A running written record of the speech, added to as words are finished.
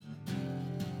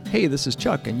Hey, this is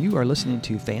Chuck, and you are listening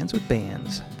to Fans with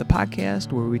Bands, the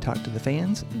podcast where we talk to the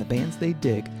fans and the bands they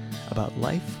dig about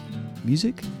life,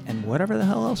 music, and whatever the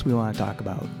hell else we want to talk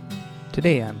about.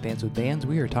 Today on Fans with Bands,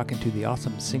 we are talking to the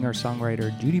awesome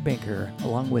singer-songwriter Judy Banker,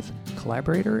 along with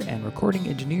collaborator and recording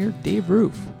engineer Dave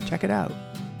Roof. Check it out.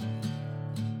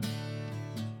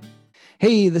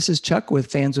 Hey, this is Chuck with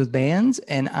Fans with Bands,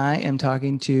 and I am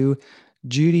talking to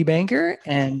Judy Banker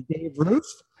and Dave Roof.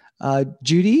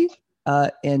 Judy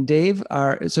and Dave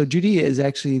so Judy is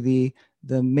actually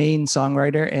the main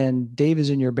songwriter, and Dave is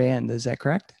in your band. Is that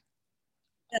correct?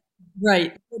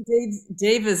 Right.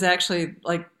 Dave is actually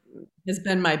has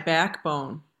been my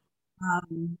backbone.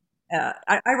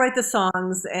 I write the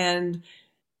songs, and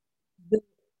when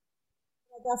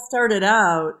I got started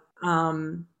out,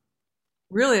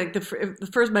 really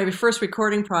my first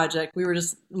recording project. We were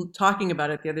just talking about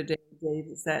it the other day. Dave,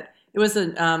 is that it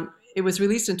was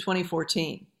released in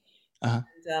 2014. Uh-huh.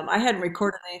 And, I hadn't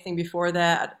recorded anything before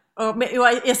that. Oh,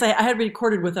 yes, I had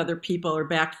recorded with other people or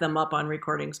backed them up on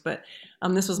recordings, but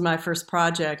this was my first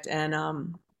project. And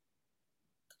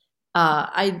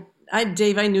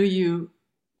Dave, I knew you.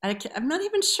 I'm not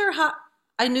even sure how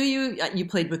I knew you. You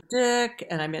played with Dick,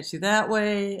 and I met you that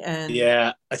way. And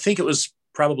yeah, I think it was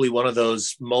probably one of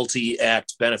those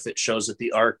multi-act benefit shows at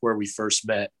the Ark where we first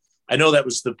met. I know that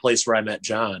was the place where I met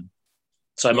John,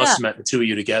 so I must have met the two of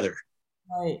you together.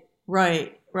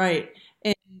 Right.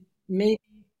 And maybe,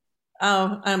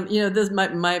 this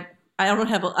I don't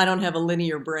have a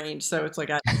linear brain, so it's like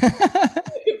I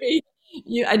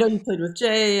know you played with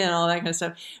Jay and all that kind of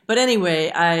stuff. But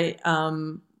anyway, I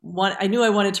knew I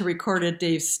wanted to record at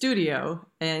Dave's studio,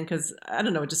 and because I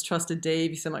don't know, just trusted Dave.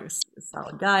 He seemed like a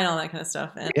solid guy and all that kind of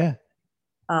stuff. And, yeah.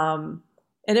 And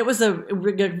it was a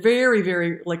very,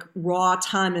 very raw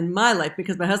time in my life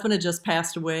because my husband had just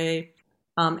passed away.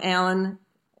 Alan,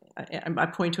 I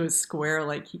point to his square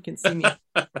like he can see me.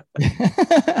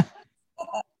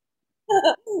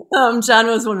 John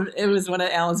was one of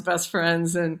Alan's best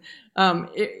friends, and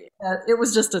it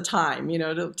was just a time,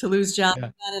 to lose John. Yeah.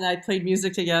 John and I played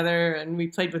music together, and we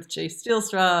played with Jay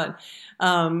Steelstra,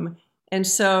 and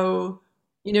so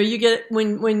you get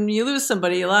when you lose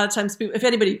somebody. A lot of times, if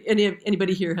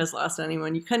anybody here has lost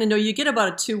anyone, you kind of know you get about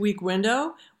a 2-week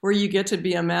window where you get to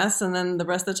be a mess, and then the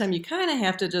rest of the time you kind of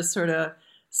have to just sort of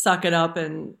suck it up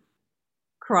and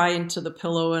cry into the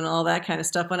pillow and all that kind of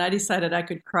stuff. And I decided I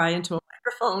could cry into a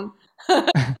microphone.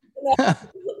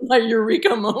 My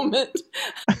eureka moment.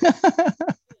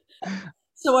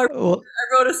 So I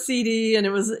wrote a CD, and it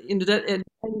was and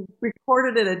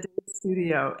recorded it at Dave's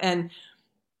studio. And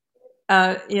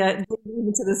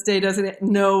even to this day doesn't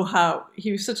know how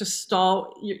he was such a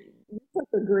you're such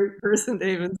a great person,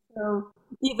 Dave, and so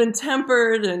even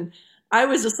tempered. And I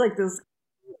was just like this,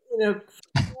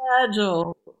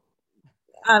 fragile.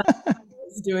 I don't know what I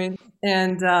was doing,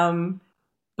 and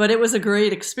but it was a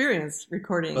great experience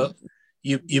recording. Well,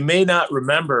 you may not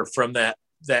remember from that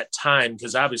time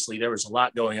because obviously there was a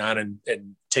lot going on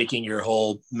and taking your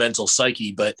whole mental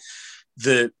psyche. But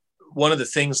one of the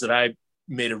things that I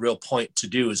made a real point to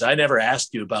do is I never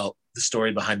asked you about the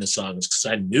story behind the songs because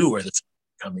I knew where the song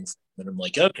was coming from, and I'm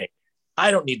like, okay,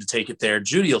 I don't need to take it there.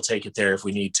 Judy will take it there if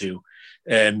we need to,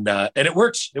 and it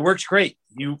worked. It worked great.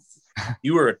 You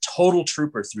were a total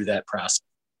trooper through that process.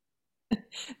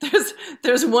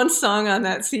 There's one song on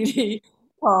that CD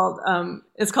called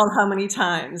it's called How Many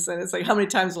Times, and it's like, how many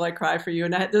times will I cry for you?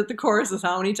 And the chorus is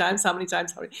how many times.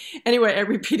 Anyway, I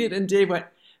repeated, and Dave went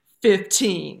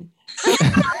 15.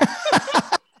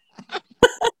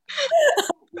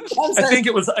 I think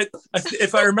it was,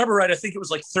 if I remember right, I think it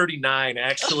was like 39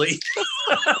 actually.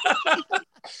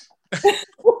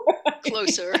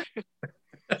 Closer.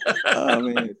 Oh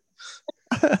man.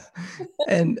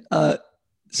 And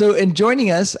so in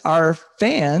joining us are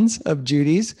fans of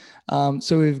Judy's.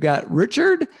 So we've got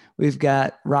Richard, we've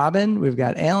got Robin, we've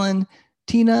got Alan,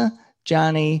 Tina,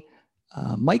 Johnny,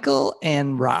 Michael,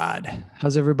 and Rod.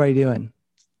 How's everybody doing?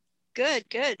 Good.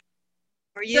 How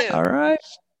are you? All right.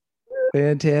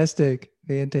 Fantastic.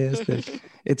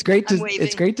 It's great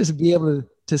to be able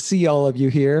to see all of you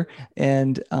here.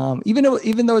 And even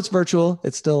though it's virtual,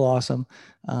 it's still awesome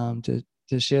to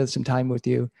share some time with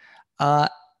you.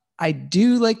 I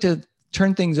do like to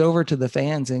turn things over to the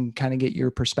fans and kind of get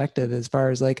your perspective as far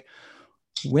as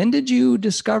when did you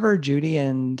discover Judy,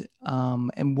 and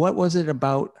what was it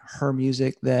about her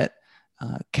music that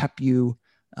kept you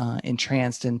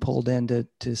entranced and pulled in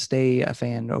to stay a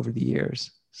fan over the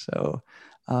years? So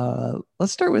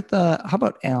let's start with how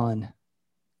about Alan?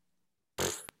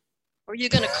 Are you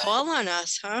going to call on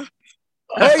us, huh?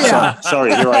 Oh yeah.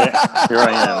 Sorry, here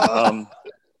I am.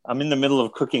 I'm in the middle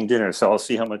of cooking dinner, so I'll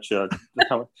see how much.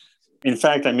 In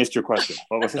fact, I missed your question.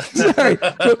 What was it? Sorry.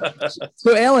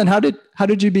 So Alan, how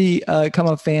did you become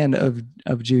a fan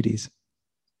of Judy's?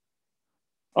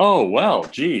 Oh well,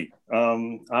 gee,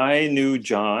 I knew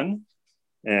John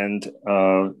and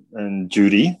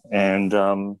Judy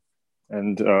and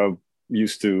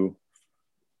used to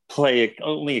play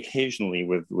only occasionally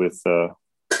with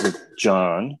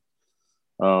John,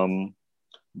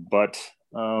 but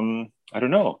I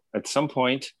don't know. At some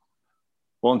point,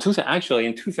 well, in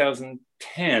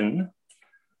 2010,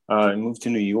 I moved to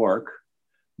New York,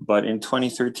 but in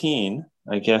 2013,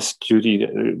 I guess Judy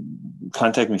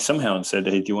contacted me somehow and said,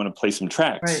 "Hey, do you want to play some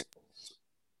tracks?" Right.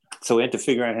 So we had to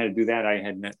figure out how to do that. I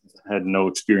had no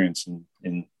experience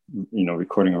in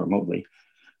recording remotely,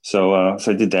 so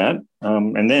I did that,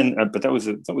 and then but that was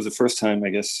the first time,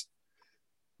 I guess,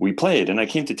 we played. And I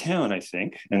came to town, I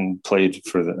think, and played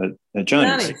for at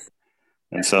Johnny's,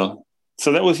 and so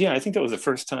that was, I think that was the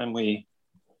first time we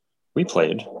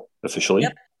played officially.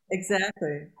 Yep,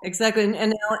 exactly,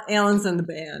 and Alan's in the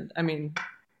band. I mean,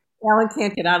 Alan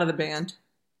can't get out of the band.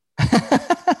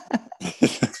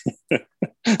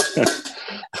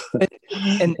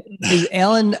 And is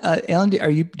Alan?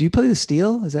 Do you play the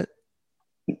steel? Is that?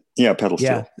 Yeah, pedal steel.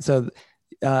 Yeah. So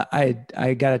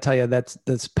I gotta tell you, that's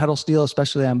pedal steel,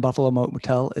 especially on Buffalo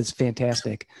Motel, is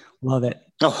fantastic. Love it.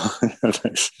 Oh,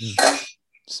 thanks.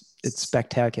 It's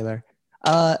spectacular.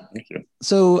 Thank you.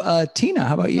 So Tina,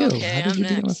 how about you? Okay, how did you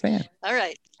become a fan? All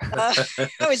right.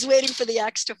 I was waiting for the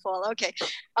axe to fall. Okay.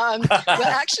 Well,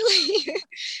 actually,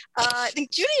 I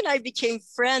think Judy and I became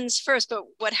friends first, but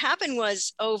what happened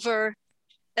was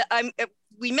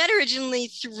we met originally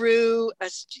through,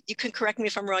 you can correct me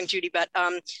if I'm wrong, Judy, but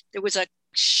there was a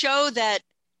show that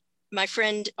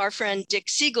our friend Dick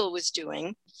Siegel was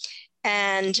doing.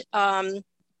 And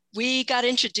we got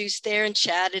introduced there and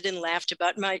chatted and laughed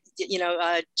about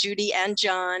Judy and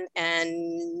John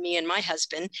and me and my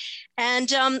husband. And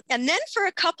then for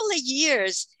a couple of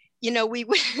years,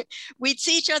 we'd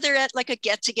see each other at like a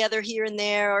get together here and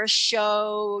there, or a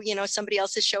show, somebody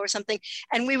else's show or something.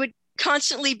 And we would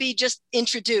constantly be just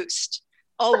introduced,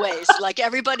 always, like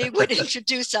everybody would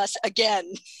introduce us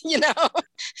again, and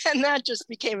that just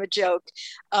became a joke.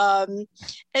 And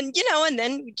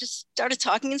then we just started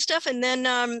talking and stuff. And then,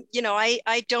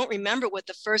 I don't remember what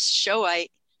the first show I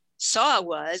saw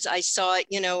was. I saw,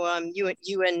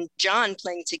 you and John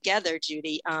playing together,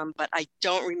 Judy, but I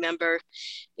don't remember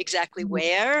exactly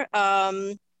where.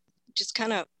 Just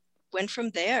kind of went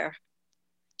from there,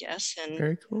 I guess. And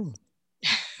very cool.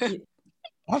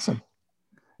 Awesome.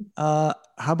 How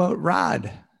about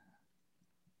Rod?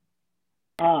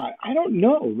 I don't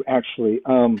know, actually.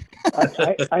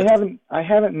 I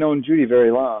haven't known Judy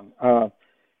very long.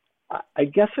 I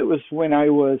guess it was when I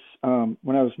was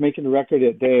making the record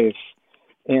at Dave's,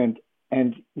 and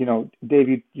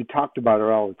Dave, you talked about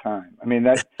her all the time. I mean,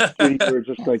 that Judy, you were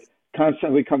just like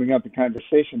constantly coming up in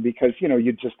conversation because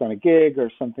you'd just done a gig or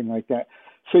something like that.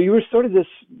 So you were sort of this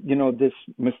this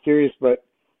mysterious but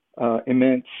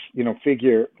immense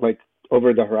figure, like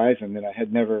over the horizon, that I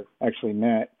had never actually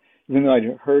met, even though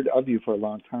I'd heard of you for a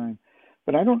long time.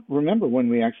 But I don't remember when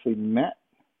we actually met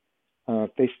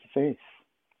face to face.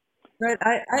 Right.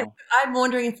 I'm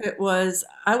wondering if it was.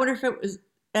 I wonder if it was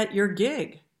at your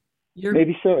gig.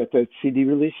 Maybe so, at the CD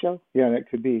release show. Yeah, that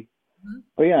could be. Mm-hmm.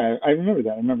 Oh yeah, I remember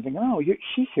that. I remember thinking, oh,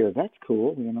 she's here. That's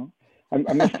cool.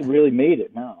 I must have really made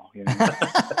it now.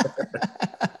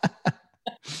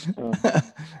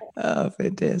 Oh,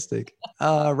 fantastic.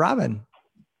 Robin.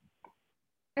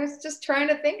 I was just trying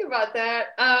to think about that.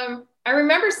 I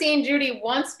remember seeing Judy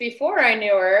once before I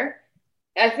knew her.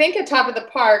 I think at Top of the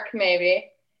Park, maybe.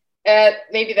 At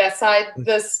maybe that side,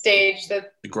 the stage, the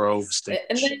Grove stage.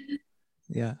 And then,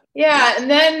 yeah. And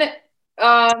then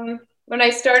when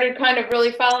I started kind of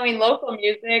really following local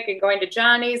music and going to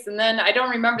Johnny's, and then I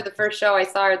don't remember the first show I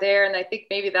saw her there, and I think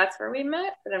maybe that's where we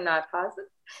met, but I'm not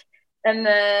positive. And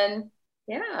then,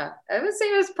 yeah, I would say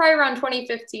it was probably around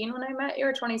 2015 when I met you,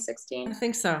 or 2016. I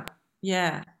think so.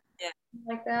 Yeah.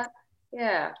 Like that.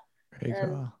 Yeah. Very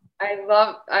cool. I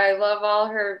love all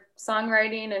her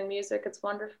songwriting and music. It's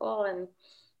wonderful, and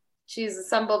she's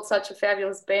assembled such a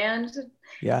fabulous band.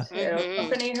 Yeah. To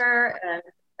accompany her and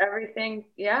everything.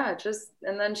 Yeah,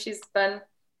 and then she's been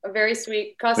a very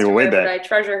sweet customer, but I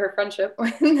treasure her friendship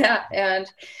with that.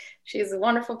 And she's a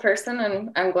wonderful person, and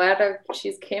I'm glad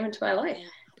she's came into my life.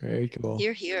 Very cool.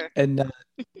 Here. And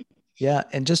yeah,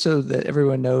 and just so that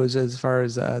everyone knows, as far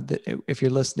as if you're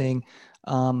listening,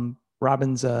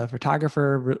 Robin's a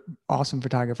photographer, awesome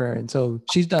photographer. And so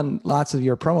she's done lots of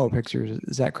your promo pictures.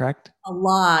 Is that correct? A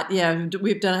lot. Yeah.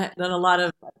 We've done a lot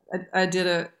of, I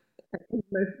did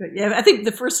yeah, I think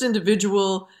the first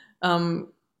individual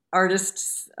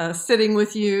artist sitting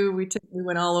with you, we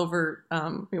went all over,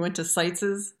 we went to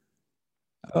Seitz's.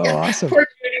 Oh, awesome. Poor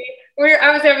Judy.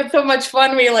 I was having so much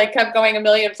fun. We like kept going a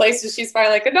million places. She's probably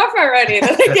like, enough already.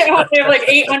 Then I get home, they have like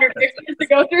 800 pictures to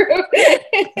go through.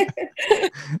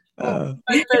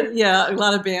 But yeah, a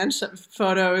lot of band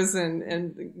photos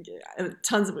and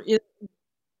tons of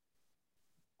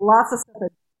lots of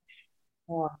stuff.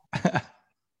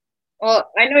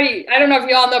 Well, I don't know if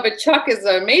you all know, but Chuck is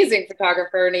an amazing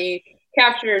photographer and he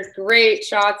captures great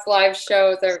shots, live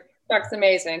shows. Chuck's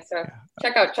amazing. So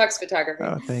check out Chuck's photography.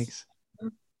 Oh, thanks.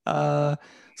 So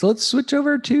let's switch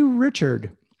over to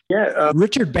Richard. Yeah,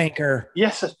 Richard Banker.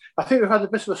 Yes, I think we've had a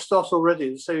bit of a start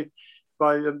already. So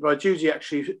by Judy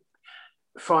actually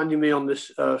finding me on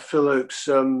this Phil Oakes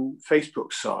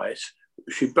Facebook site,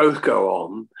 which we both go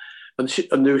on, and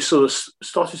we sort of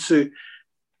started to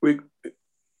we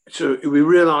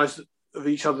realised of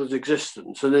each other's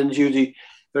existence, and then Judy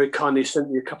very kindly sent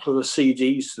me a couple of the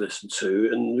CDs to listen to,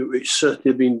 and it's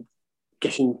certainly been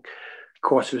getting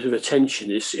quite a bit of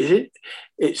attention. It's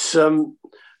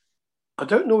I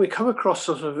don't normally come across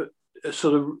sort of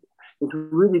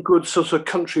really good sort of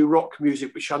country rock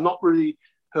music, which I've not really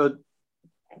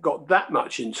got that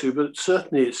much into, but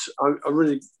certainly I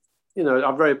really,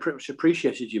 I very much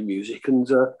appreciated your music, and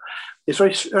it's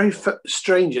very, very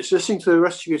strange. It's listening to the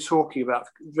rest of you talking about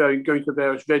going to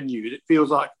various venues. It feels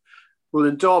like, well,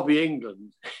 in Derby,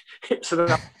 England, it's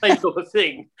about the same sort of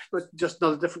thing, but just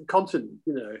not a different continent,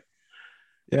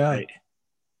 Yeah.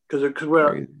 Because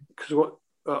what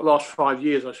last 5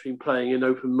 years I've been playing in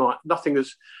open mic. Nothing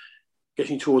is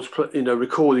getting towards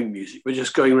recording music. We're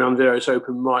just going around various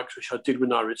open mics, which I did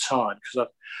when I retired because I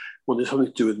wanted something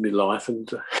to do with my life, and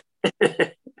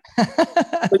but,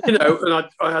 and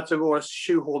I had to more or less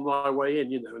shoehorn my way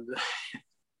in, and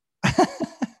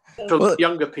for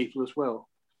younger people as well.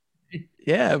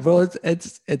 Yeah, well,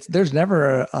 it's there's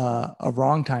never a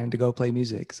wrong time to go play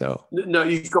music. So no,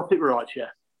 you got it right. Yeah,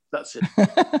 that's it.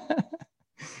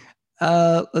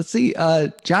 Let's see,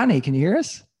 Johnny, can you hear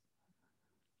us?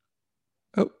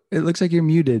 Oh, it looks like you're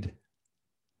muted.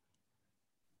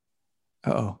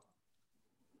 Uh-oh.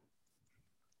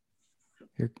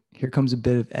 Here comes a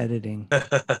bit of editing.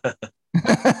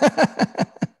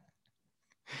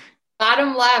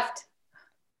 Bottom left.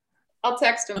 I'll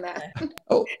text him that.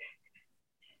 Oh.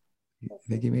 I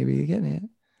think you may be getting it.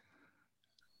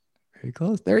 Very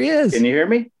close. There he is. Can you hear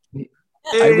me?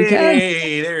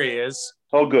 Hey, there he is.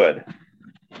 Oh, good.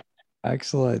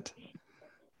 Excellent.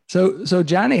 So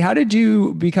Johnny, how did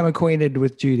you become acquainted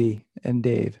with Judy and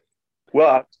Dave? Well,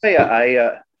 I'll tell you,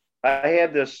 I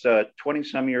had this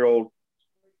 20-some-year-old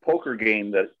poker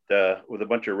game that with a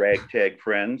bunch of ragtag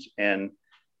friends, and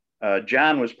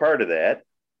John was part of that.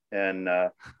 And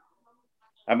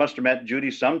I must have met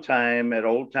Judy sometime at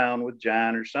Old Town with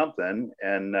John or something.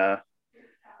 And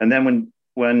then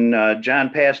when John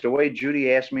passed away,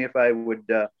 Judy asked me if I would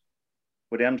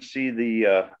MC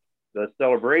the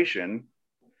celebration.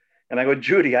 And I go,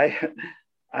 Judy,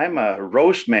 I'm a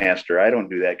roast master. I don't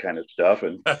do that kind of stuff.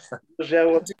 And she said,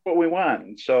 well, that's what we want.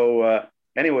 And so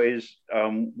anyways,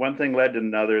 one thing led to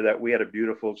another, that we had a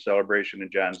beautiful celebration in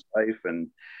John's life. And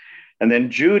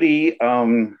then Judy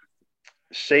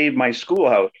saved my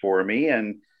schoolhouse for me.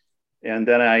 And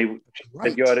then I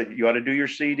said, you ought to do your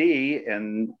CD.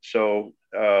 And so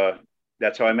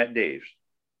that's how I met Dave.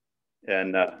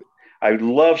 And I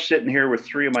love sitting here with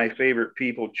three of my favorite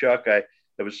people. Chuck,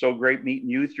 it was so great meeting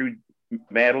you through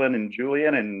Madeline and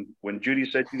Julian. And when Judy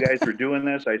said you guys were doing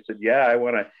this, I said, yeah, I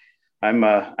want to.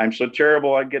 I'm so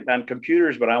terrible at getting on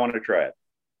computers, but I want to try it.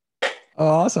 Oh,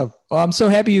 awesome. Well, I'm so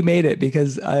happy you made it,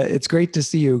 because it's great to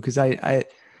see you, because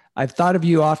I've thought of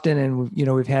you often, and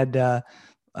we've had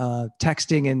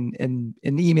texting and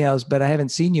emails, but I haven't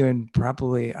seen you in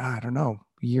probably, I don't know,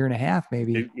 a year and a half,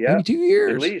 maybe 2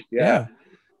 years. At least, yeah.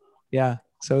 Yeah.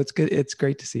 So it's good. It's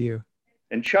great to see you.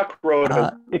 And Chuck wrote,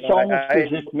 it's almost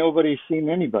as if nobody's seen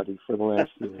anybody for the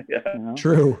last year. Yeah.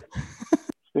 True.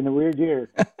 It's been a weird year.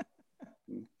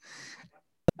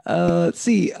 Let's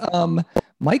see.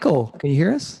 Michael, can you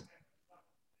hear us?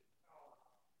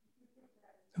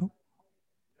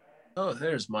 Oh,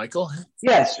 there's Michael.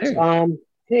 Yes.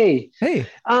 Hey. Hey.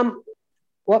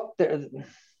 What?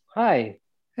 Hi.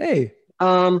 Hey.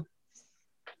 There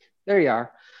you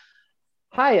are.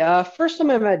 Hi. First time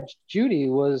I met Judy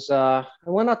was I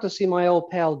went out to see my old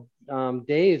pal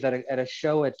Dave at a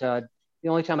show at the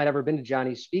only time I'd ever been to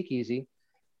Johnny's Speakeasy,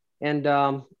 And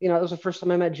you know, it was the first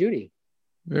time I met Judy.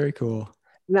 Very cool.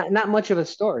 Not much of a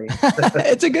story.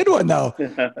 It's a good one though,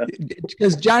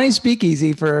 because Johnny's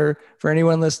Speakeasy, for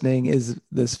anyone listening, is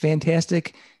this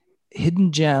fantastic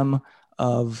hidden gem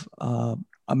of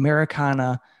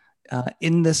Americana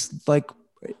in this, like,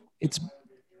 it's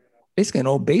basically an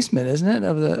old basement, isn't it,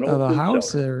 of a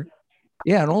house cellar.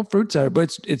 Yeah, an old fruit cellar,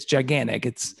 but it's gigantic.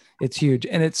 It's huge,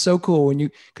 and it's so cool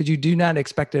because you do not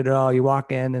expect it at all. You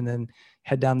walk in and then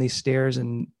head down these stairs,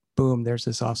 and boom, there's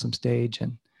this awesome stage,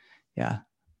 and yeah.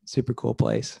 Super cool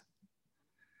place.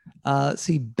 Let's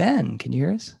see, Ben, can you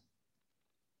hear us?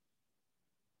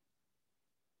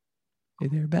 Hey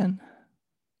there, Ben.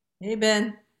 Hey,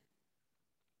 Ben.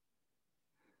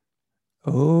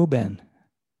 Oh, Ben.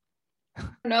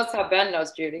 Who knows how Ben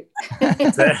knows Judy?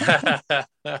 He's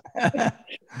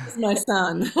my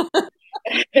son.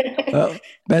 Well,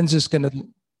 Ben's just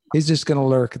gonna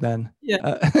lurk then.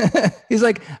 Yeah. He's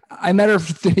like, I met her,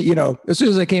 as soon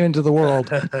as I came into the world.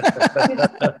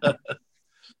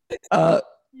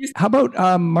 How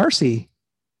about Marcy?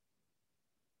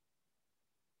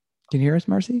 Can you hear us,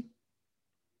 Marcy?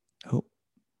 Oh,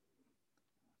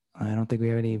 I don't think we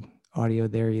have any audio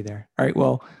there either. All right,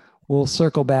 well, we'll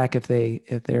circle back if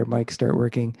their mics start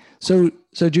working. So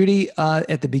Judy,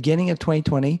 at the beginning of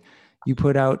 2020, you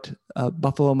put out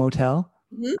Buffalo Motel.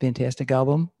 Mm-hmm. Fantastic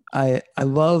album. I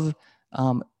love,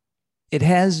 it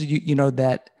has,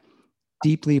 that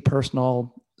deeply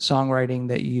personal songwriting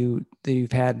that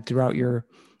you've had throughout your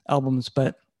albums,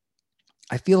 but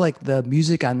I feel like the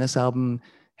music on this album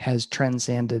has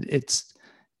transcended. It's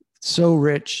so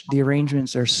rich. The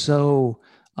arrangements are so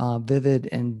vivid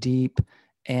and deep,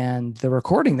 and the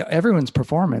recording, everyone's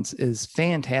performance is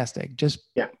fantastic. Just,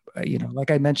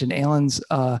 like I mentioned, Alan's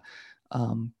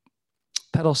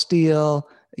pedal steel.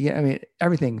 Yeah, I mean,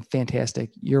 everything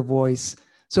fantastic. Your voice.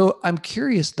 So I'm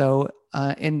curious though,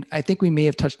 and I think we may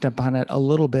have touched upon it a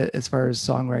little bit as far as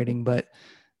songwriting, but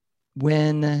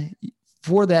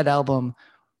for that album,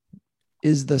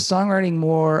 is the songwriting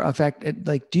more affected?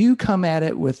 Like, do you come at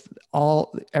it with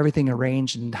everything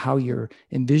arranged and how you're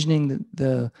envisioning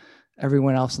the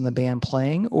everyone else in the band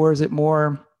playing, or is it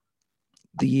more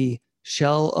the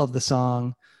shell of the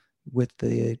song with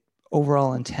the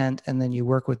overall intent, and then you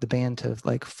work with the band to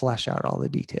like flesh out all the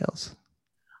details?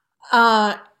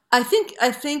 I think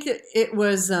it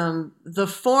was the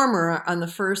former on the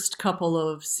first couple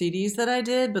of CDs that I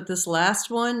did, but this last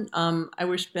one, I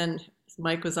wish Ben's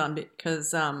mic was on,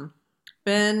 because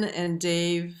Ben and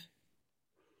Dave,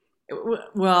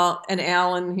 and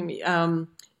Alan,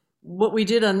 what we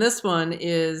did on this one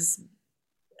is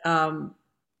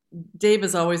Dave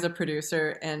is always a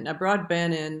producer, and I brought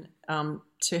Ben in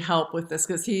to help with this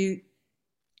because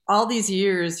all these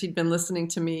years he'd been listening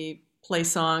to me play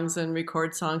songs and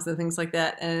record songs and things like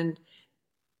that, and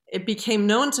it became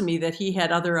known to me that he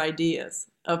had other ideas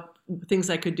of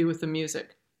things I could do with the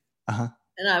music. Uh-huh.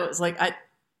 And I was like,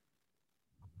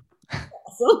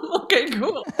 okay,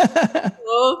 cool.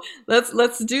 Well,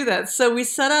 let's do that. So we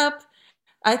set up,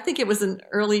 I think it was in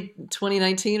early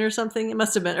 2019 or something. It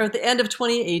must have been, or at the end of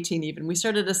 2018 even. We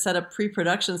started to set up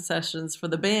pre-production sessions for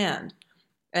the band.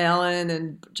 Alan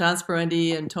and John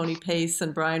Sporendi and Tony Pace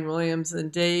and Brian Williams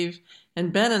and Dave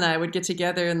and Ben and I would get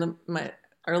together in my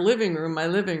living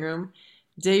room.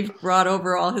 Dave brought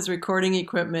over all his recording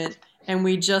equipment, and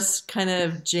we just kind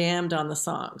of jammed on the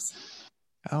songs.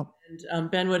 Oh. And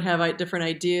Ben would have different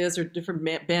ideas, or different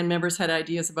band members had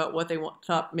ideas about what they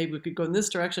thought maybe we could go in this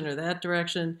direction or that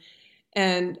direction.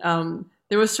 And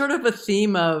there was sort of a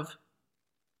theme of,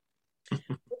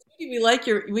 we like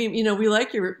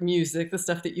your music, the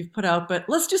stuff that you've put out, but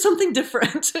let's do something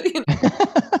different.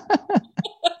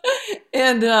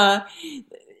 And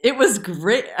it was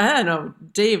great. I don't know,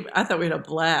 Dave, I thought we had a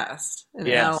blast.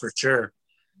 Yeah, for sure.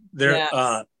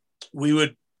 We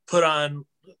would put on,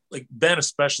 like Ben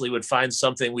especially would find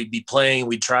something, we'd be playing,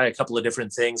 we'd try a couple of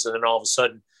different things, and then all of a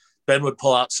sudden Ben would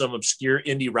pull out some obscure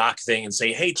indie rock thing and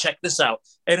say, hey, check this out.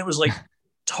 And it was like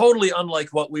totally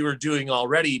unlike what we were doing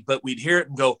already, but we'd hear it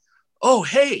and go, oh,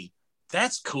 hey,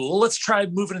 that's cool. Let's try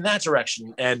moving in that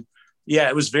direction. And yeah,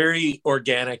 it was very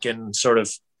organic and sort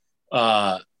of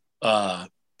a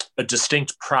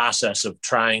distinct process of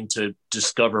trying to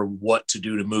discover what to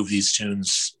do to move these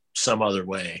tunes some other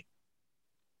way.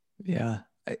 Yeah.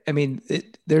 I mean,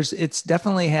 it's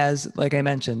definitely has, like I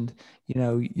mentioned,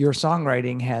 your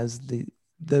songwriting has the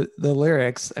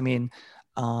lyrics. I mean,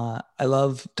 I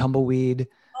love Tumbleweed.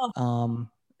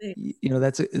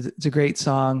 It's a great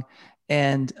song.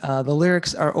 And the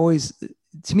lyrics are always,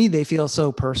 to me, they feel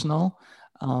so personal.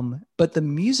 But the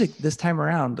music this time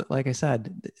around, like I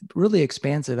said, really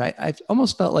expansive. I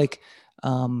almost felt like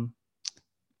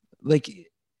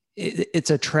it's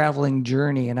a traveling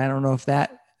journey, and I don't know if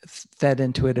that fed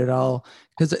into it at all,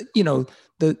 because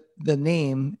the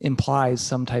name implies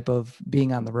some type of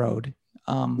being on the road.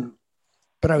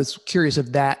 But I was curious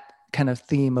if that kind of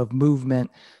theme of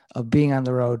movement, of being on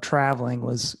the road, traveling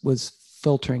was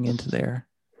filtering into there.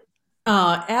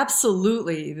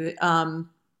 Absolutely.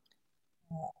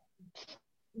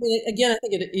 Again, I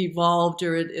think it evolved,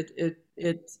 or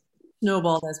it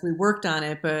snowballed as we worked on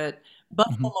it. But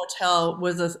Buffalo Motel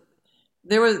was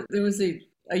there was a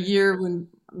year when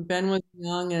Ben was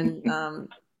young, and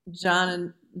John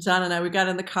and I, we got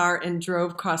in the car and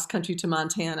drove cross country to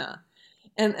Montana.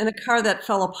 And a car that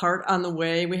fell apart on the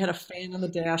way. We had a fan on the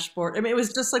dashboard. I mean, it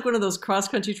was just like one of those cross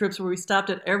country trips where we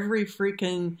stopped at every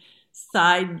freaking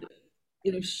side,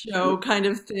 show kind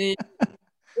of thing.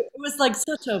 It was like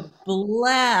such a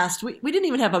blast. We didn't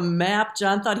even have a map.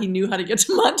 John thought he knew how to get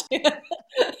to Montana,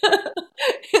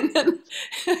 and then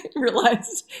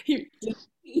realized he didn't.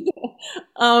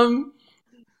 But one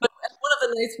of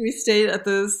the nights we stayed at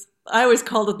this, I always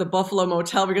called it the Buffalo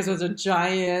Motel because it was a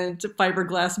giant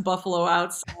fiberglass buffalo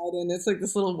outside, and it's like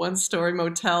this little one-story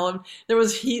motel. And there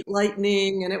was heat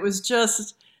lightning, and it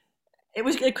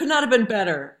could not have been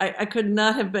better. I could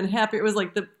not have been happier. It was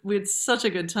like we had such a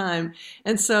good time,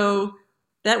 and so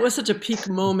that was such a peak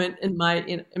moment in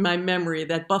my memory,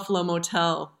 that Buffalo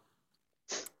Motel,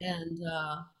 and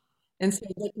so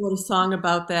I wrote a song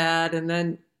about that, and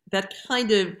then that kind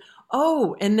of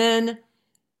and then.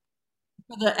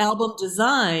 For the album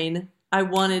design, I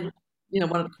wanted to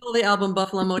call the album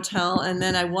Buffalo Motel, and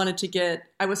then I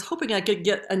was hoping I could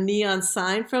get a neon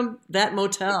sign from that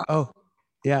motel. Oh,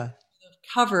 yeah.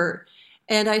 Cover.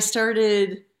 And I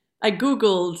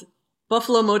Googled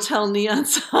Buffalo Motel neon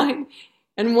sign,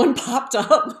 and one popped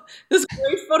up, this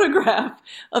great photograph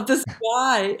of this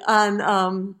guy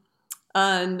on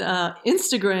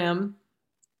Instagram,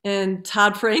 and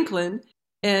Todd Franklin,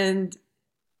 and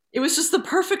it was just the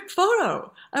perfect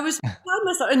photo. I was proud of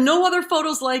myself, and no other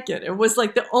photos like it. It was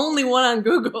like the only one on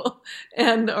Google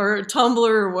or Tumblr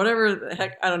or whatever the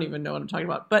heck. I don't even know what I'm talking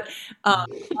about. But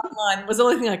online was the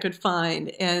only thing I could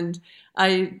find. And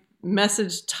I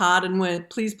messaged Todd and went,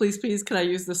 please, please, please, can I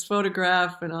use this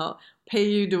photograph? And I'll pay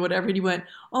you to whatever. And he went,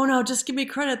 oh, no, just give me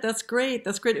credit. That's great.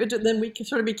 That's great. Then we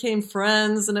sort of became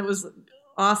friends, and it was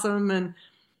awesome. And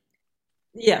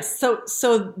yes, so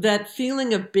that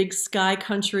feeling of big sky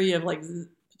country, of like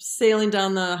sailing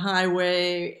down the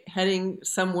highway, heading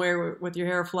somewhere with your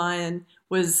hair flying,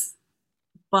 was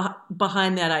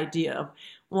behind that idea of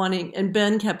wanting. And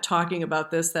Ben kept talking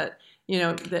about this, that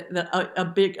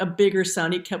a bigger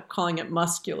sound. He kept calling it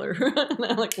muscular, and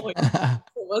I'm like, well,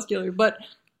 muscular, but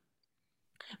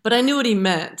I knew what he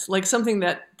meant, like something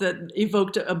that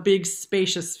evoked a big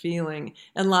spacious feeling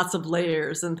and lots of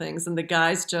layers and things. And the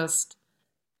guys just.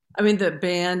 I mean, the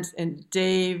band and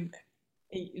Dave,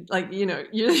 you're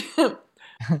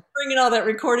bringing all that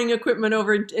recording equipment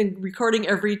over and recording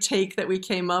every take that we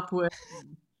came up with.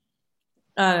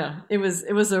 It was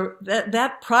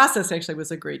that process actually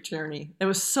was a great journey. It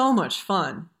was so much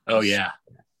fun. Oh yeah.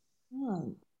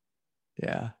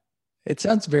 Yeah. It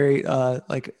sounds very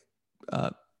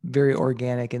very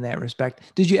organic in that respect.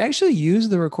 Did you actually use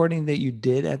the recording that you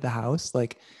did at the house?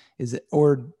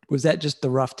 Or was that just the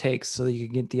rough takes so that you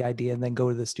could get the idea and then go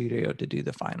to the studio to do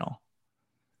the final?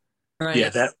 Right.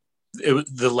 Yeah, it was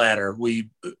the latter. We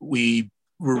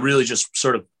were really just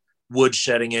sort of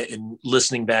woodshedding it and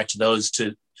listening back to those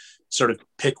to sort of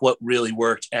pick what really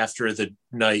worked after the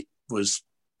night was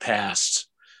passed.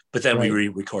 But then we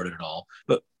re-recorded it all.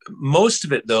 But most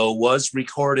of it, though, was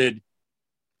recorded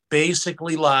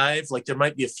basically live. Like there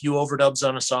might be a few overdubs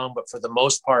on a song, but for the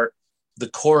most part, the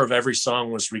core of every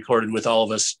song was recorded with all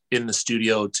of us in the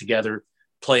studio together,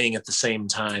 playing at the same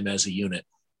time as a unit.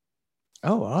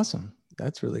 Oh, awesome.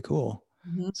 That's really cool.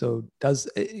 Mm-hmm. So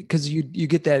because you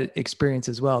get that experience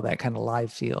as well, that kind of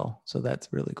live feel. So that's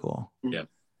really cool. Yeah.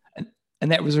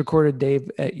 And that was recorded,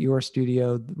 Dave, at your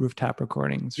studio, Rooftop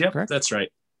Recordings, correct? That's right.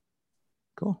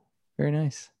 Cool. Very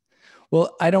nice.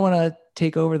 Well, I don't want to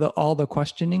take over all the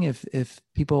questioning if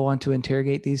people want to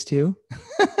interrogate these two.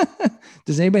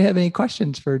 Does anybody have any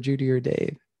questions for Judy or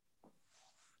Dave?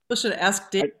 We should ask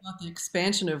Dave about the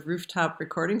expansion of Rooftop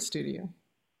Recording Studio.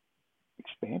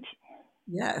 Expansion?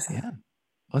 Yes. Yeah.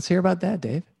 Let's hear about that,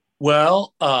 Dave.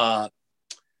 Well,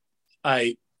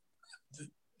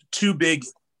 two big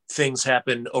things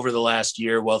happened over the last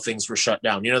year while things were shut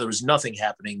down. There was nothing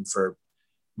happening for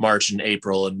March and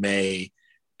April and May.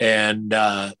 And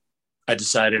I I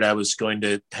decided I was going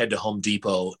to head to Home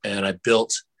Depot, and I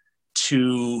built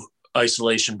 2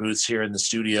 isolation booths here in the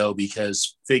studio,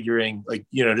 because figuring, like,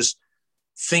 you know, just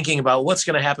thinking about what's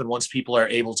going to happen once people are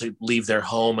able to leave their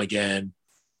home again.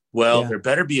 Well, there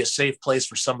better be a safe place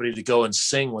for somebody to go and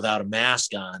sing without a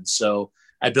mask on. So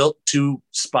I built 2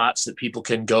 spots that people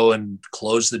can go and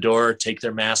close the door, take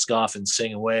their mask off, and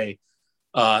sing away.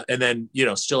 And then, you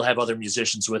know, still have other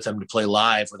musicians with them to play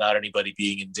live without anybody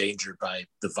being endangered by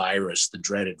the virus, the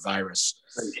dreaded virus.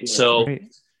 So,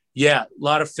 yeah, a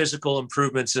lot of physical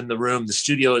improvements in the room. The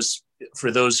studio is,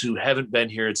 for those who haven't been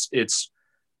here,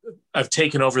 I've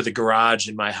taken over the garage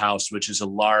in my house, which is a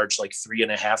large, like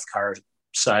 3.5 car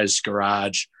sized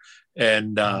garage.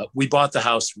 And we bought the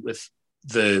house with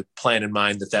the plan in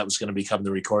mind that was going to become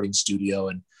the recording studio.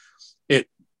 And it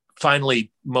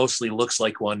finally mostly looks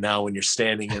like one now when you're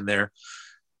standing in there.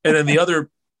 And then the other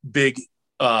big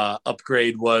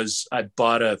upgrade was I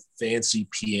bought a fancy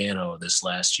piano this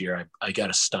last year. I got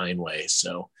a Steinway.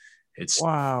 So it's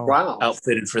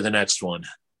outfitted for the next one.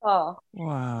 Oh,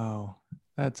 wow.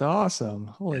 That's awesome.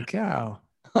 Holy cow.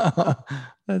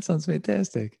 That sounds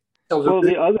fantastic. Well,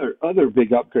 the other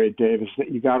big upgrade, Dave, is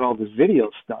that you got all this video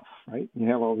stuff, right? You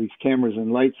have all these cameras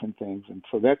and lights and things. And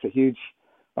so that's a huge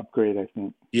upgrade, I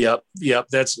think. Yep.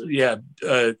 That's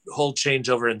a whole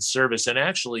changeover in service. And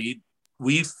actually,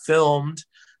 we filmed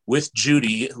with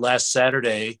Judy last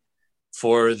Saturday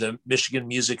for the Michigan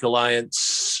Music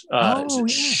Alliance.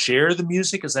 Share the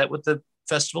Music? Is that what the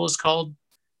festival is called?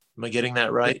 Am I getting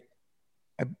that right?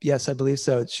 Yes, I believe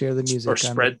so. It's Share the Music. Or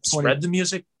spread the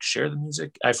music, share the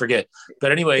music. I forget.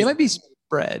 But anyway. It might be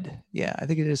Spread. Yeah, I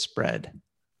think it is Spread.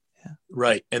 Yeah.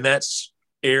 Right. And that's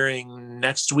airing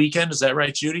next weekend. Is that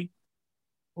right, Judy?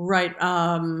 Right.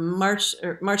 March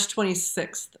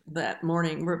 26th that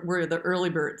morning. We're the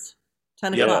early birds.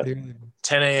 10 o'clock.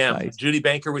 10 a.m. Nice. Judy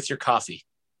Banker with your coffee.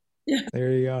 Yeah.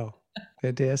 There you go.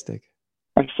 Fantastic.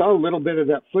 I saw a little bit of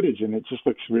that footage, and it just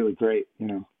looks really great, you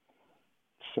know.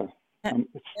 So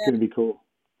it's going to be cool.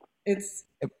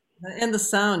 And the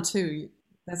sound too.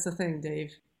 That's the thing,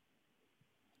 Dave.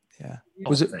 Yeah.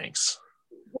 Thanks.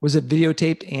 Was it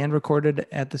videotaped and recorded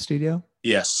at the studio?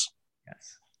 Yes.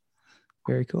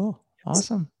 Very cool.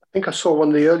 Awesome. I think I saw one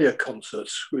of the earlier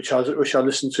concerts, which I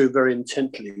listened to very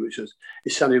intently.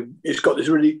 It's got this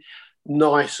really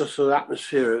nice sort of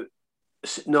atmosphere,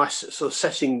 nice sort of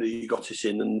setting that you got it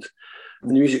in, and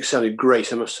the music sounded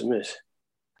great, I must admit.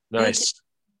 Nice.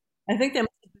 I think that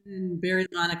must have been in Barry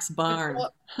Lonnick's barn.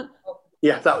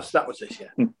 Yeah, that was it.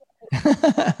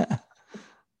 Yeah.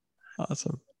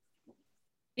 Awesome.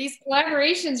 These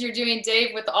collaborations you're doing,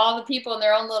 Dave, with all the people in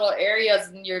their own little areas,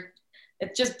 and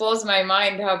it just blows my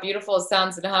mind how beautiful it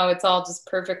sounds and how it's all just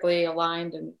perfectly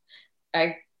aligned. And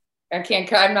I'm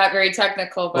not very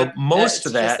technical, but most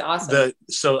of that, awesome.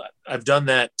 So I've done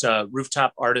that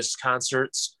rooftop artist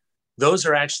concerts. Those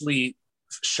are actually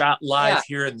shot live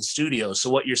here in the studio. So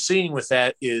what you're seeing with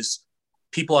that is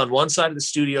people on one side of the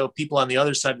studio, people on the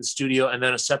other side of the studio, and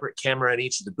then a separate camera in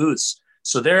each of the booths.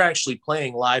 So they're actually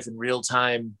playing live in real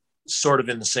time, sort of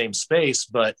in the same space,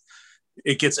 but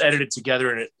it gets edited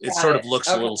together and it sort of looks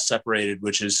a little separated,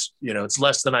 which is, you know, it's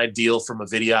less than ideal from a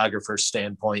videographer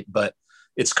standpoint, but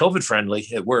it's COVID friendly.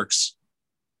 It works.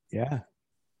 Yeah.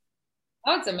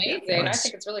 Oh, it's amazing. Nice. I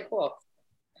think it's really cool.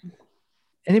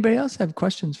 Anybody else have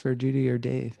questions for Judy or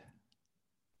Dave?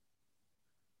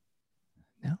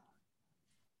 No?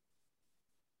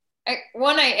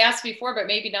 One I asked before, but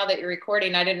maybe now that you're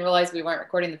recording, I didn't realize we weren't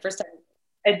recording the first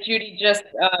time. Judy just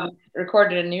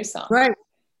recorded a new song. Right.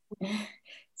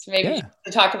 So maybe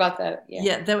to talk about that.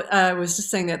 Yeah, I was just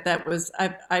saying that was,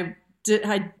 I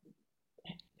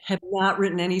have not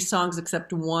written any songs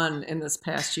except one in this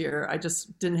past year. I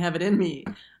just didn't have it in me.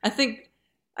 I think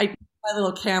my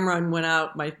little camera and went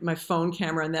out, my phone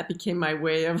camera, and that became my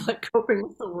way of like coping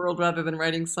with the world rather than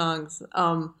writing songs.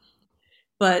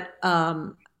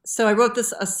 So I wrote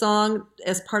a song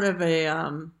as part of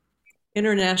a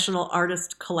international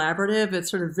artist collaborative.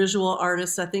 It's sort of visual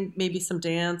artists, I think maybe some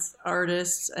dance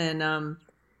artists and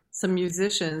some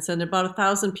musicians, and about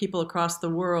 1,000 people across the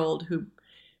world who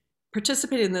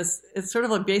participated in this. It's sort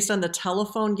of like based on the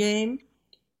telephone game,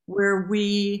 where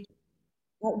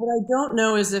what I don't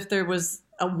know is if there was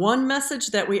one message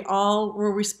that we all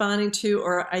were responding to,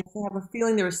 or I have a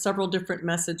feeling there were several different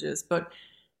messages. But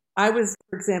I was,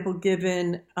 for example,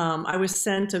 I was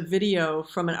sent a video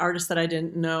from an artist that I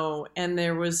didn't know, and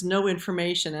there was no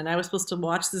information. And I was supposed to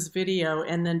watch this video,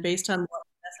 and then based on what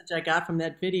message I got from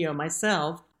that video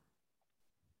myself,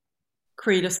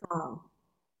 create a song.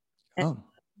 And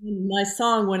my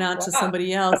song went out to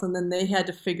somebody else, and then they had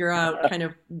to figure out kind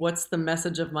of what's the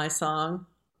message of my song,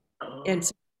 and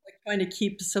so, like, trying to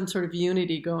keep some sort of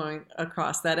unity going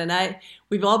across that. And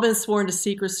we've all been sworn to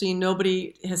secrecy.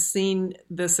 Nobody has seen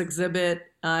this exhibit.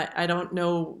 I don't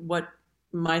know what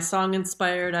my song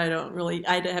inspired. I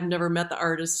have never met the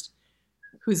artist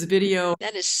whose video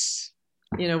that is,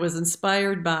 was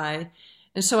inspired by.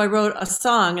 And so I wrote a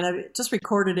song, and I just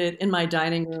recorded it in my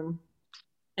dining room.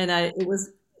 And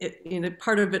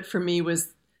part of it for me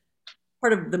was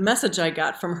part of the message I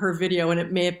got from her video, and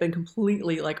it may have been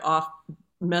completely like off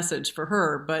message for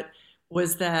her, but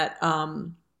was that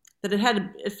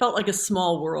it felt like a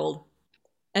small world.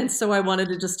 And so I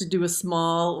wanted to do a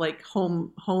small, like,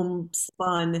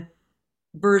 homespun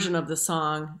version of the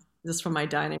song just from my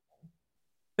dining room.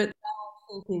 But now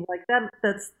I'm thinking like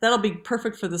that'll be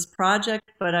perfect for this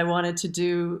project, but I wanted to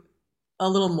do a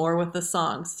little more with the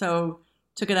song. So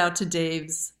took it out to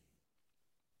Dave's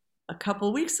a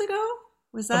couple weeks ago.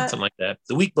 Was that something like that?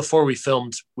 The week before we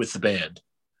filmed with the band.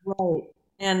 Right.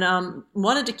 And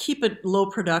wanted to keep it low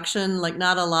production, like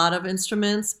not a lot of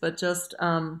instruments, but just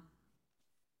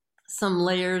some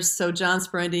layers. So John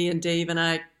Sperandi and Dave and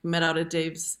I met out at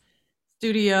Dave's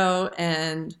studio,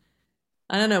 and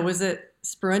I don't know, was it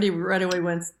Sperandi right away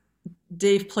went,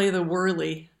 Dave, play the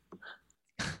whirly?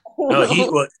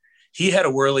 No, he had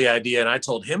a whirly idea, and I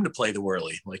told him to play the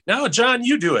whirly. I'm like, no, John,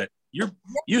 you do it.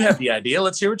 You have the idea.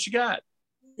 Let's hear what you got.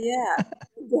 Yeah.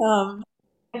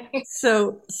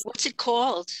 So what's it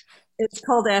called? It's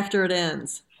called After It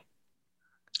Ends.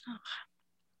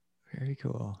 Very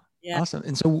cool. Yeah. Awesome.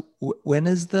 And so when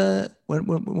was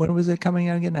it coming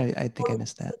out again? I think I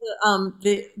missed that.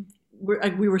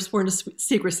 We were sworn to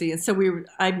secrecy, and so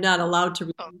I'm not allowed to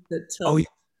release it till.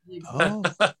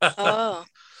 Oh.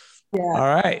 Yeah.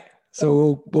 All right.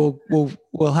 So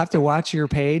we'll have to watch your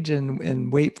page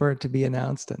and wait for it to be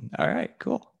announced. And all right,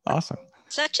 cool. Awesome.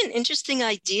 Such an interesting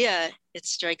idea. It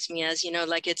strikes me as,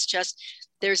 like it's just,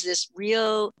 there's this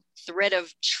real thread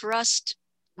of trust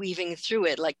weaving through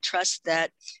it, like trust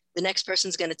that the next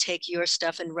person's going to take your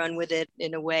stuff and run with it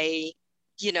in a way,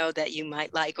 that you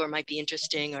might like or might be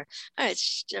interesting, or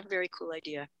it's just a very cool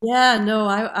idea. Yeah, no,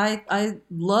 I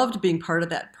loved being part of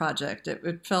that project.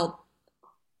 It felt,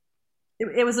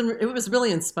 it was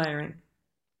really inspiring.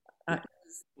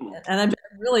 And I'm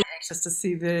really anxious to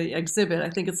see the exhibit. I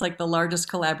think it's like the largest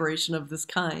collaboration of this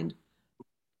kind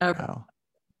ever. Wow.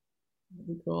 That'd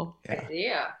be cool.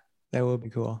 Yeah. That will be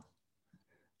cool.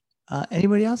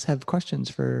 Anybody else have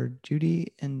questions for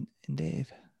Judy and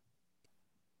Dave?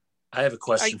 I have a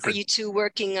question. Are you two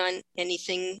working on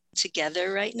anything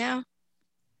together right now?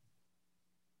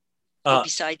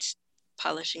 Besides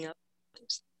polishing up?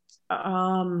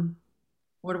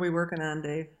 What are we working on,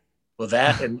 Dave? Well,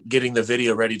 that and getting the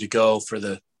video ready to go for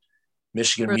the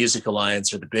Michigan Music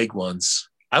Alliance are the big ones.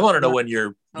 I want to know when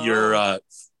your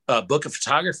book of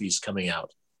photography is coming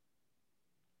out.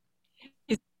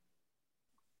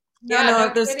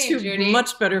 No, there's two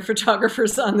much better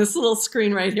photographers on this little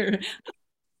screen right here.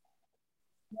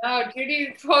 No,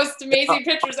 Judy posts amazing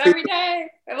pictures every day.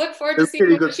 I look forward to seeing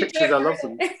really good pictures. I love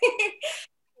them.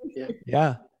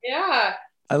 Yeah. Yeah.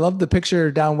 I love the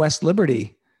picture down West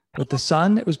Liberty with the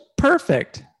sun. It was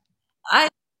perfect. That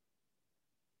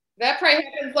probably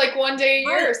happens like one day a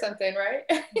year or something, right?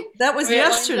 That was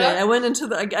yesterday. I went into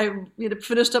I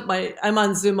finished up I'm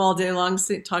on Zoom all day long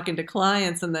talking to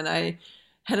clients, and then I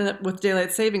had with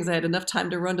daylight savings, I had enough time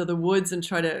to run to the woods and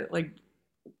try to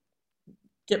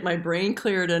get my brain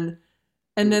cleared, and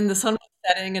then the sun was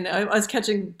setting, and I was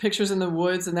catching pictures in the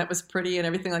woods, and that was pretty and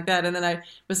everything like that. And then I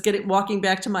was walking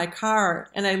back to my car,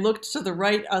 and I looked to the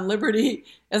right on Liberty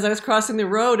as I was crossing the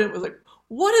road, and it was like,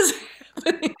 what is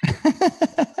happening?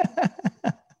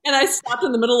 And I stopped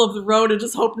in the middle of the road and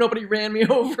just hoped nobody ran me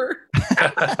over.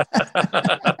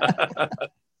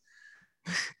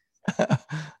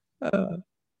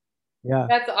 Yeah,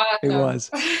 that's awesome. It was.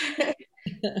 That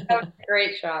was a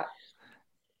great shot.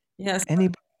 Yes.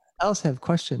 Anybody else have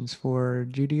questions for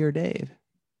Judy or Dave?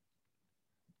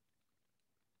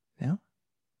 No?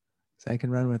 So I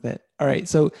can run with it. All right.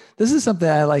 So this is something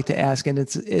I like to ask, and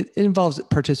it involves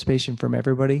participation from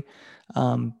everybody,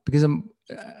 because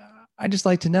I just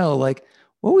like to know,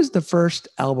 what was the first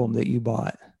album that you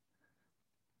bought?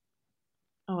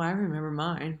 Oh, I remember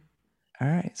mine. All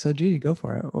right. So Judy, go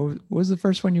for it. What was the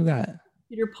first one you got?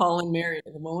 Peter, Paul, and Mary,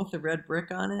 the one with the red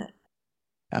brick on it.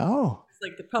 Oh.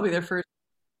 It's probably their first.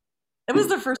 It was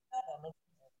their first album.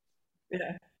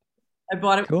 Yeah. I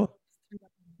bought it. Cool.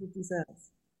 For 50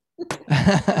 cents.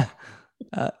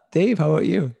 Dave, how about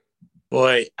you?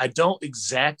 Boy, I don't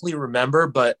exactly remember,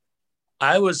 but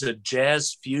I was a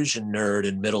jazz fusion nerd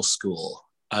in middle school.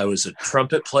 I was a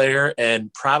trumpet player,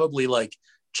 and probably like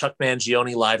Chuck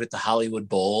Mangione live at the Hollywood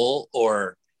Bowl,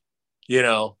 or, you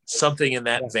know, something in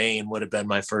that vein would have been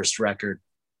my first record.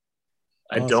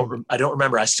 Awesome. I don't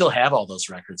remember. I still have all those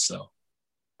records though.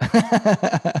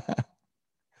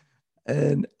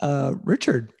 And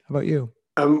Richard, how about you?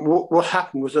 What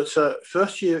happened was that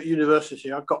first year at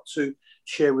university, I got to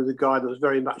share with a guy that was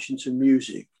very much into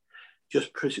music,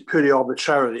 just pretty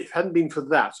arbitrarily. If it hadn't been for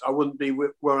that, I wouldn't be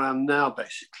where I am now,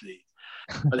 basically.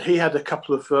 And he had a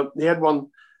couple of, he had one,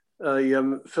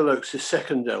 Phil Oakes'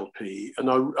 second LP, and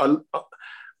I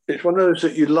it's one of those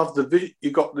that you love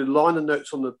you got the liner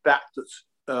notes on the back that's,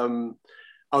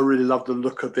 I really love the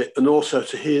look of it, and also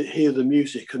to hear the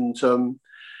music. And a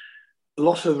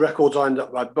lot of the records I ended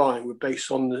up by buying were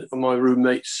based on my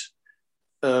roommate's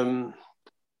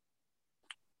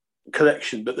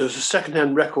collection. But there's a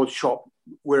secondhand record shop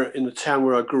in the town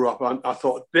where I grew up. I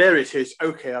thought, there it is.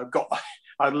 Okay,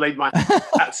 I've laid my,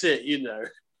 that's it, you know.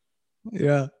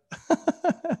 Yeah.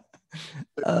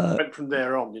 Went from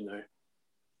there on, you know.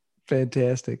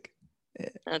 Fantastic.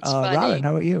 That's funny. Robin,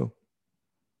 how about you?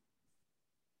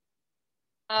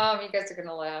 You guys are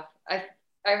gonna laugh. I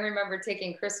remember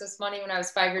taking Christmas money when I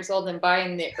was 5 years old and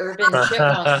buying the Urban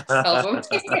Chipmunks album.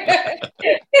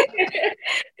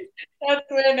 That's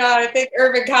when I think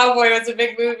Urban Cowboy was a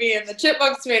big movie, and the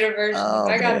Chipmunks made a version. Oh,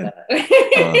 I got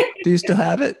that. Do you still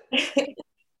have it?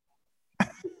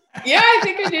 Yeah, I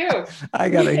think I do. I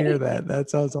gotta hear that. That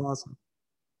sounds awesome.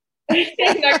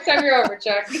 Next time you're over,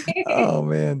 Chuck. Oh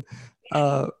man,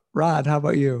 Rod, how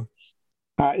about you?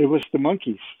 It was the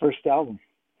Monkees' first album.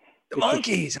 The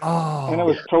Monkees. Oh, and it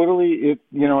was totally,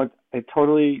 it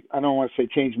totally, I don't want to say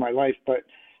changed my life, but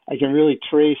I can really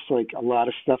trace like a lot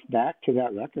of stuff back to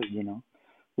that record. You know,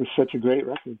 it was such a great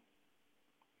record.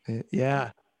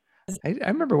 Yeah, I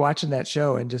remember watching that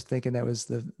show and just thinking that was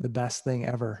the best thing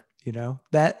ever. You know,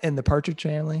 that and the Partridge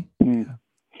Family. Mm.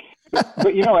 Yeah.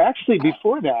 But you know, actually,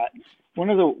 before that, one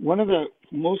of the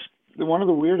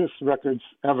weirdest records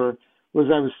ever was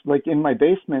I was like in my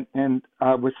basement and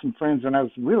with some friends, and I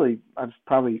was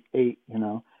probably 8, you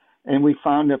know, and we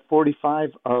found a 45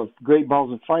 of Great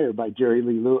Balls of Fire by Jerry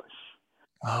Lee Lewis.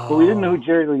 Oh. But we didn't know who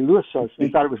Jerry Lee Lewis was. We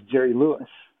thought it was Jerry Lewis,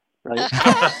 right?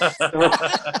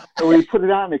 so we put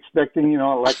it on expecting, you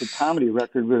know, like a comedy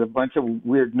record with a bunch of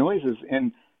weird noises,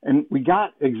 and we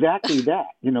got exactly that.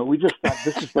 You know, we just thought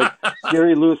this is like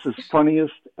Jerry Lewis's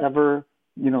funniest ever,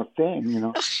 you know, thing, you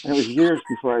know. And it was years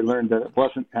before I learned that it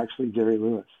wasn't actually Jerry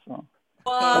Lewis. So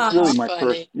that's really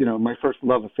my first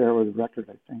love affair with the record,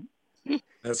 I think.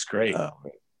 That's great.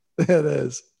 It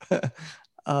is.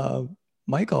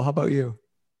 Michael, how about you?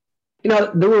 You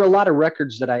know, there were a lot of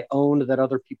records that I owned that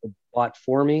other people bought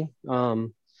for me,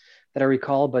 that I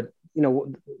recall. But, you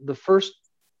know, the first,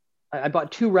 I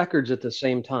bought 2 records at the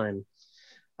same time.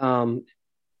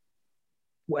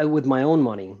 With my own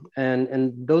money,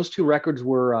 and those 2 records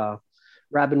were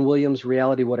Robin Williams'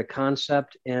 Reality What a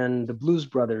Concept and the Blues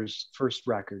Brothers' first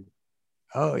record.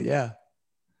 Oh yeah,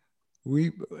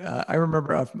 I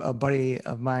remember a buddy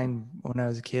of mine when I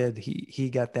was a kid. He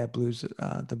got that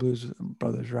the Blues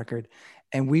Brothers record,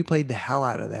 and we played the hell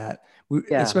out of that.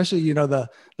 Especially, you know, the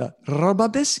Rubber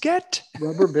Biscuit.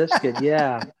 Rubber Biscuit,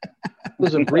 yeah. It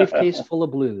was a briefcase full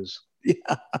of blues.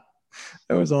 Yeah,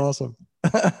 that was awesome.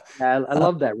 Yeah, I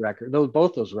love that record.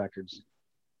 Both those records.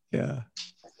 Yeah.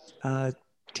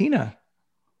 Tina.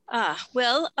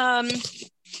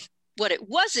 What it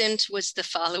wasn't was the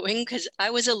following, because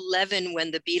I was 11 when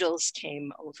the Beatles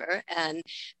came over, and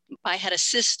I had a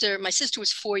sister. My sister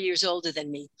was 4 years older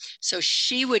than me, so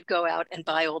she would go out and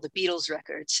buy all the Beatles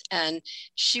records, and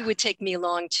she would take me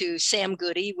along to Sam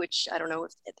Goody, which I don't know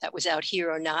if that was out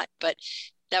here or not, but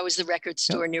that was the record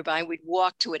store nearby. We'd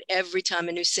walk to it every time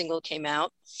a new single came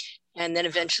out. And then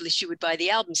eventually she would buy the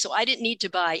album. So I didn't need to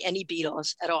buy any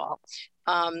Beatles at all.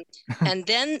 And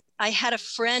then I had a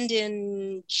friend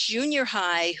in junior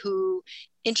high who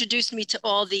introduced me to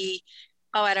all the,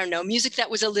 music that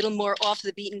was a little more off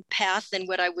the beaten path than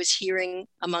what I was hearing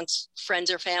amongst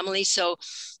friends or family. So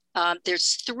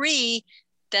there's 3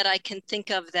 that I can think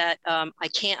of that I'm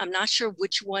not sure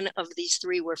which one of these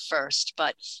 3 were first,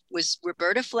 but was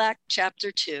Roberta Flack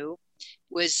Chapter 2,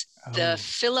 was the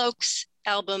Phil Oakes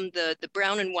album, the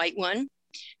brown and white one.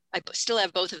 I still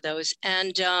have both of those.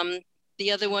 And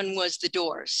the other one was The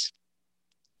Doors.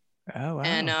 Oh, wow.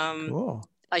 And cool.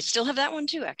 I still have that one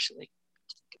too, actually.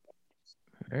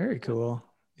 Very cool.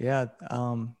 Yeah.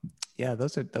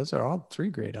 Those are all 3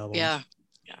 great albums. Yeah.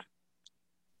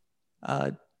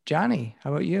 Johnny,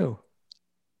 how about you?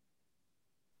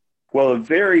 Well, the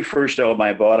very first album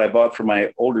I bought for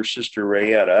my older sister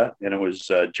Rayetta, and it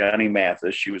was Johnny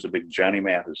Mathis. She was a big Johnny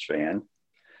Mathis fan.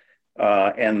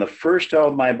 And the first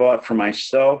album I bought for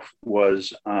myself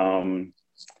was, I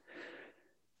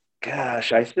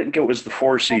think it was The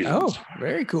Four Seasons. Oh,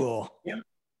 very cool. Yeah.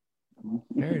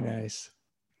 Very nice.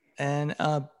 And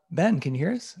Ben, can you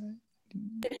hear us? Do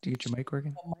you get your mic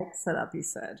working? Mic set up, he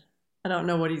said. I don't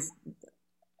know what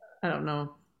I don't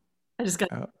know. I just got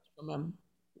from him.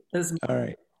 All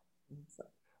right.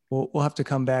 We'll have to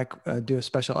come back, do a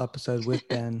special episode with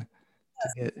Ben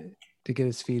to get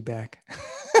his feedback.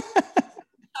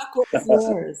 What was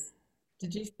yours?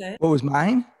 Did you say? What was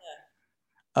mine?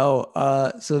 Yeah.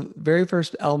 Oh, so very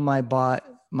first album I bought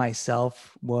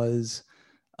myself was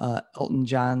Elton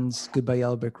John's Goodbye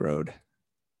Yellow Brick Road.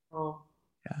 Oh.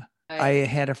 Yeah. I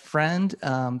had a friend,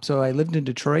 so I lived in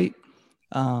Detroit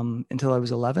until I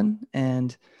was 11,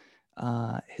 and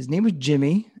his name was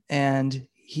Jimmy, and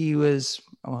he was,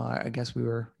 I guess we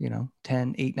were,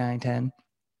 10, 8, 9, 10.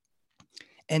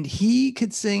 And he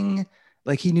could sing,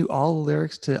 like he knew all the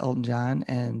lyrics to Elton John,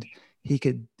 and he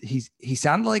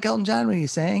sounded like Elton John when he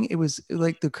sang. It was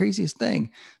like the craziest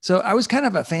thing. So I was kind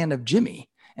of a fan of Jimmy,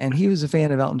 and he was a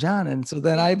fan of Elton John. And so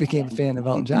then I became a fan of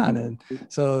Elton John. And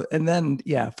then,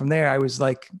 from there, I was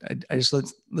like, I just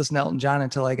listened to Elton John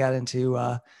until I got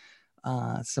into,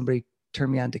 somebody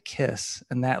turned me on to Kiss.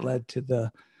 And that led to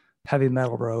the heavy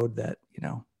metal road that,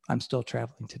 I'm still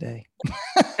traveling today.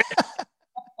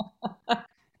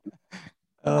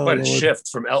 Quite a shift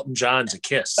from Elton John to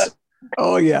Kiss.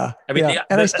 Oh, yeah. I mean,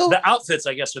 the outfits,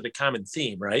 I guess, are the common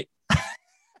theme, right?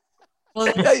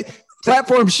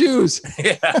 Platform shoes.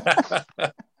 Yeah.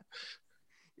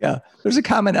 Yeah. There's a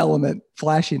common element,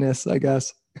 flashiness, I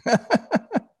guess.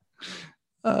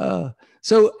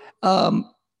 So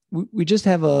we just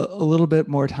have a little bit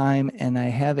more time, and I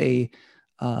have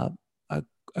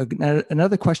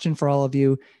another question for all of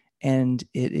you, and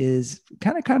it is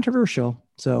kind of controversial.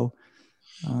 So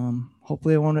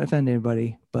hopefully I won't offend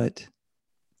anybody, but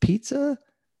pizza,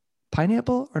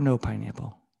 pineapple or no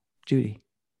pineapple? Judy.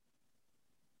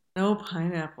 No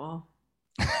pineapple.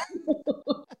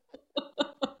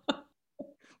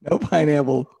 No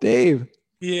pineapple. Dave.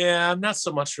 Yeah, I'm not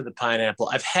so much for the pineapple.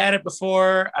 I've had it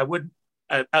before. I would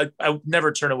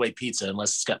never turn away pizza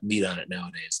unless it's got meat on it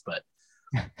nowadays. But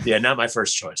yeah, not my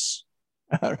first choice.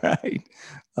 All right.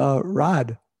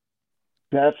 Rod.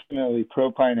 Definitely pro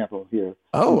pineapple here.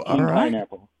 Oh, all right.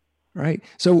 Pineapple. Right.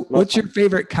 So what's your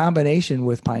favorite combination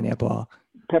with pineapple?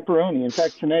 Pepperoni. In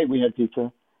fact, tonight we had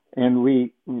pizza, and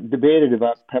we debated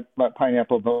about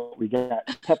pineapple, but we got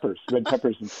peppers, red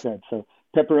peppers instead. So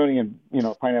pepperoni and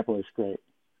pineapple is great.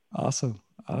 Awesome.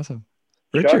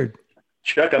 Richard.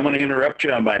 Chuck, I'm going to interrupt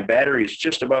you. My battery's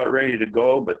just about ready to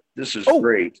go, but this is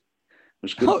great. It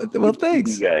was good. Well,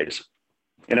 thanks, you guys.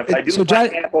 And if I do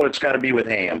pineapple, it's got to be with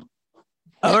ham.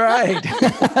 All right.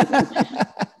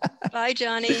 Bye,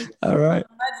 Johnny. All right.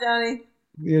 Bye, Johnny.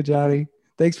 Yeah, Johnny.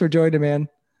 Thanks for joining, man.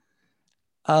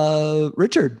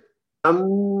 Richard.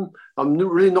 I'm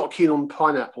really not keen on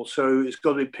pineapple, so it's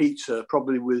got to be pizza,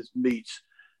 probably with meat.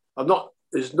 I've not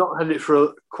had it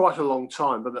for quite a long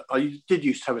time, but I did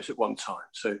used to have it at one time,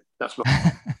 so that's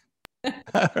my.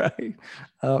 All right,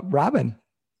 Robin.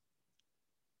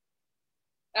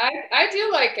 I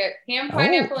do like it. Ham,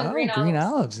 pineapple, and green olives. Green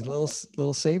olives. A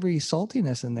little savory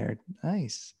saltiness in there.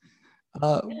 Nice.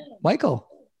 Michael.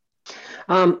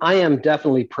 I am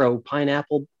definitely pro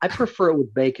pineapple. I prefer it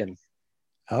with bacon.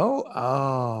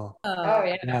 Oh,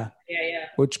 yeah.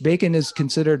 Which bacon is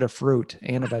considered a fruit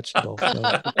and a vegetable.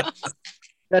 So.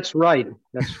 That's right.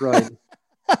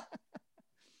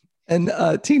 And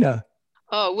Tina.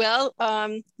 Oh, well,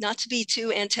 not to be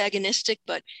too antagonistic,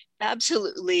 but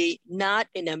absolutely not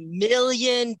in a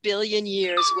million billion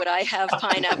years would I have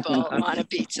pineapple on a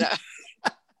pizza.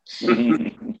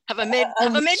 Have I made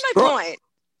my point?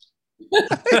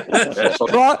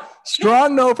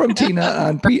 strong no from Tina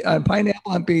on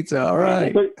pineapple on pizza. All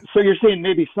right. So you're saying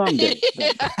maybe someday?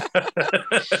 Yeah.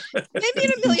 Maybe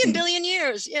in a million billion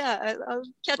years. Yeah, I'll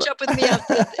catch up with me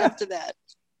after that.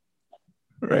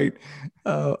 Right.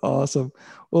 Awesome.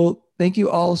 Well, thank you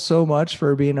all so much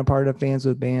for being a part of Fans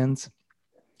with Bands.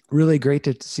 Really great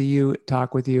to see you,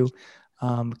 talk with you.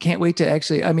 Can't wait to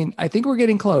actually, I think we're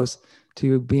getting close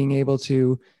to being able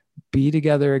to be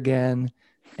together again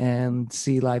and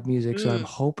see live music. So I'm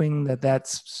hoping that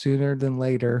that's sooner than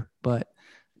later, but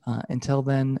until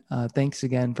then, thanks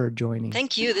again for joining.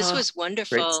 Thank you. This was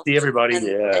wonderful. Great to see everybody.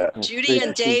 And Judy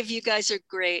and Dave, you guys are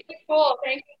great. Cool.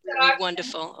 Thank you. Really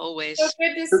wonderful, always. So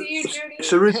good to see you, Judy.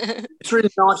 It's really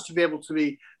nice to be able to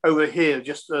be over here,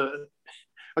 just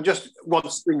I just want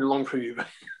to spin along from you.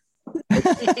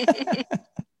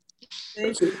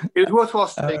 It was worthwhile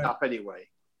staying up anyway.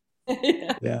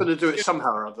 Yeah. I'm going to do it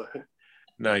somehow or other.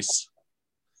 Nice.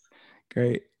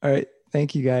 Great. All right.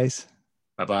 Thank you, guys.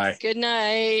 Bye-bye. Good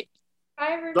night. Bye,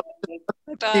 everybody.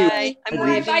 Bye. I'm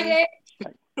waving. Bye, Dave.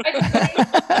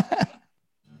 Bye.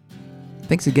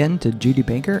 Thanks again to Judy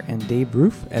Banker and Dave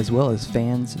Roof, as well as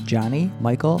fans Johnny,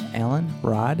 Michael, Alan,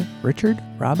 Rod, Richard,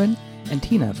 Robin, and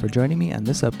Tina for joining me on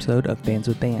this episode of Bands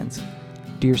with Bands.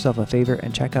 Do yourself a favor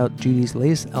and check out Judy's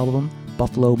latest album,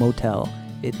 Buffalo Motel.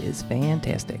 It is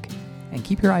fantastic. And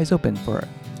keep your eyes open for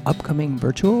upcoming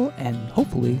virtual and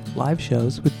hopefully live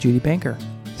shows with Judy Banker.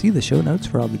 See the show notes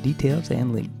for all the details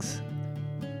and links.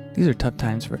 These are tough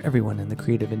times for everyone in the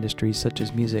creative industries such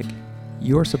as music.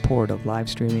 Your support of live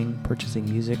streaming, purchasing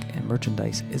music, and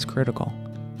merchandise is critical.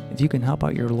 If you can help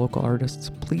out your local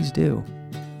artists, please do.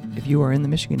 If you are in the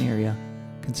Michigan area,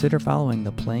 consider following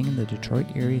the Playing in the Detroit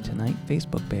Area Tonight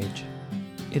Facebook page.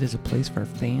 It is a place for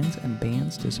fans and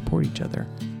bands to support each other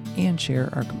and share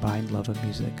our combined love of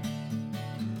music.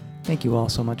 Thank you all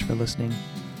so much for listening.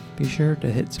 Be sure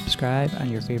to hit subscribe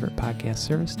on your favorite podcast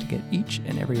service to get each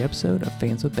and every episode of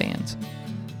Fans with Bands.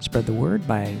 Spread the word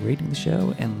by rating the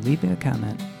show and leaving a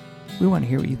comment. We want to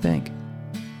hear what you think.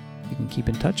 You can keep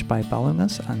in touch by following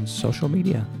us on social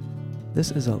media.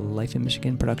 This is a Life in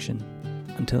Michigan production.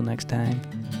 Until next time,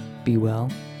 be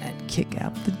well and kick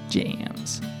out the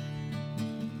jams.